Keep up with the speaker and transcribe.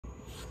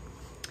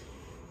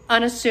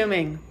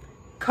unassuming,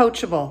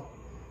 coachable,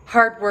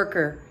 hard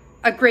worker,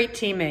 a great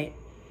teammate.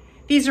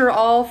 These are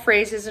all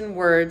phrases and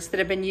words that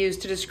have been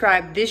used to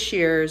describe this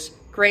year's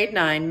Grade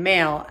 9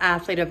 Male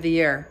Athlete of the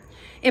Year.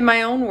 In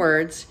my own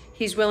words,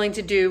 he's willing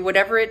to do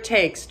whatever it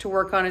takes to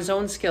work on his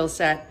own skill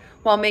set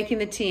while making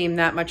the team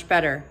that much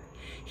better.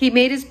 He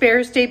made his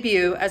Bears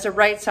debut as a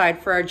right side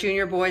for our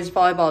junior boys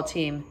volleyball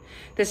team.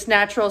 This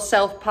natural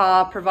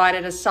southpaw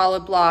provided a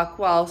solid block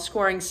while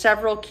scoring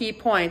several key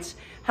points,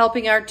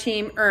 helping our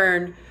team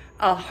earn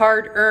a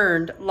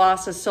hard-earned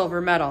Lhasa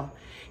silver medal.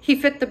 He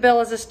fit the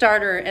bill as a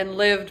starter and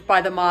lived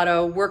by the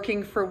motto,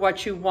 working for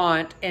what you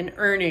want and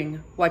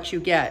earning what you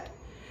get.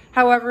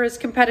 However, his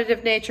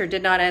competitive nature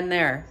did not end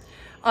there.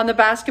 On the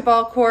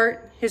basketball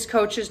court, his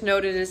coaches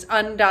noted his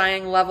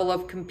undying level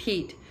of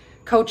compete,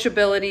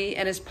 coachability,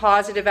 and his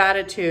positive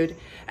attitude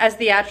as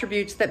the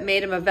attributes that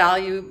made him a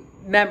valued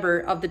member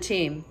of the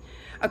team.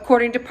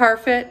 According to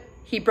Parfit,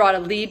 he brought a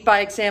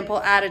lead-by-example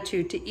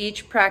attitude to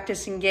each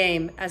practice and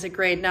game as a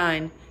Grade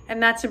 9,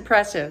 and that's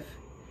impressive.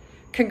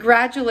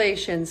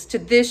 Congratulations to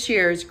this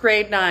year's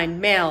Grade 9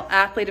 Male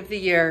Athlete of the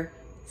Year,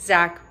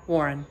 Zach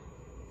Warren.